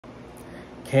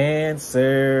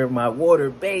Cancer, my water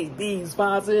babies,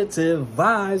 positive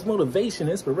vibes, motivation,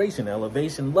 inspiration,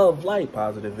 elevation, love, light,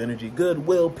 positive energy,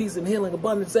 goodwill, peace and healing,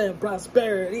 abundance and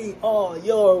prosperity all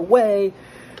your way.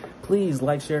 Please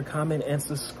like, share, comment, and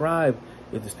subscribe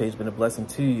if this page has been a blessing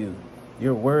to you.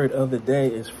 Your word of the day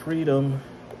is freedom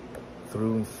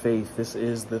through faith. This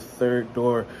is the third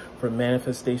door for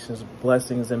manifestations,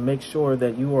 blessings, and make sure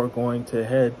that you are going to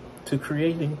head to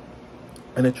creating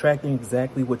and attracting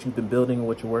exactly what you've been building and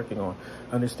what you're working on.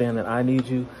 Understand that I need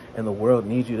you and the world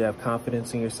needs you to have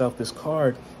confidence in yourself. This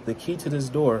card, the key to this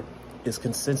door is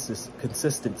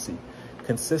consistency.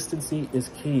 Consistency is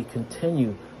key.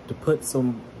 Continue to put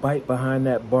some bite behind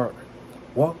that bark.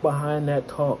 Walk behind that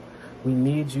talk. We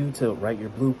need you to write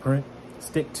your blueprint.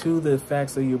 Stick to the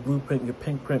facts of your blueprint, your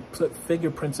pink print, put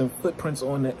fingerprints and footprints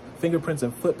on that, fingerprints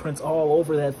and footprints all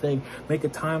over that thing. Make a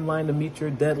timeline to meet your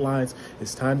deadlines.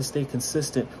 It's time to stay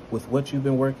consistent with what you've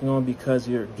been working on because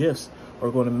your gifts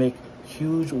are going to make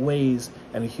huge waves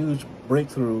and a huge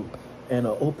breakthrough and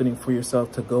an opening for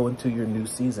yourself to go into your new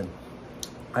season.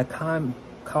 I calm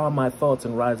my thoughts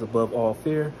and rise above all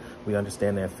fear. We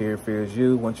understand that fear fears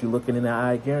you. Once you look it in the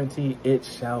eye, I guarantee it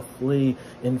shall flee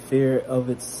in fear of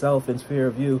itself, in fear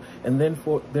of you. And then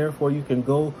therefore you can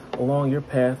go along your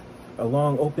path,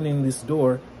 along opening this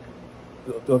door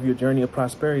of your journey of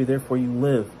prosperity. Therefore you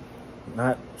live,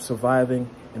 not surviving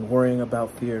and worrying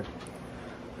about fear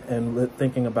and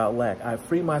thinking about lack. I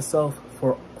free myself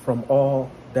from all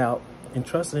doubt,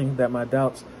 entrusting all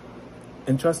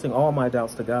my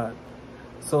doubts to God.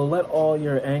 So let all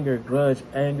your anger, grudge,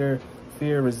 fear,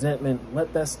 resentment,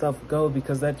 let that stuff go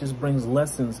because that just brings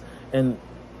lessons and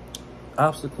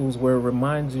obstacles where it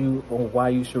reminds you on why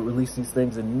you should release these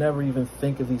things and never even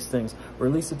think of these things.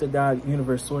 Release it to God,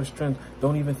 universe, source, strength.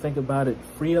 Don't even think about it.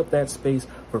 Free up that space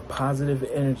for positive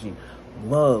energy,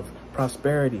 love,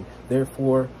 prosperity.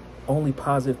 Therefore, only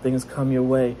positive things come your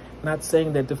way. Not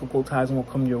saying that difficult times won't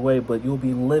come your way, but you'll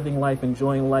be living life,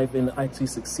 enjoying life, and actually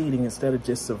succeeding instead of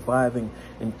just surviving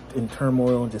in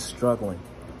turmoil and just struggling.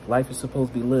 Life is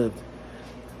supposed to be lived,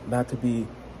 not to be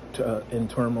in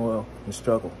turmoil and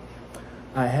struggle.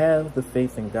 I have the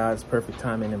faith in God's perfect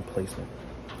timing and placement.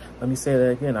 Let me say that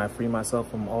again. I free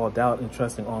myself from all doubt and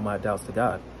trusting all my doubts to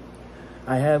God.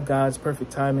 I have God's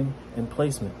perfect timing and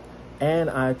placement,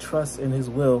 and I trust in his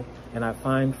will, and I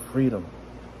find freedom.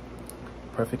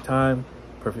 Perfect time,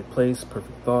 perfect place,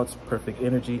 perfect thoughts, perfect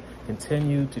energy.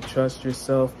 Continue to trust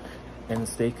yourself and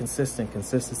stay consistent.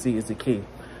 Consistency is the key.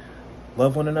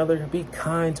 Love one another. Be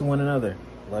kind to one another.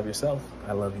 Love yourself.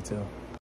 I love you too.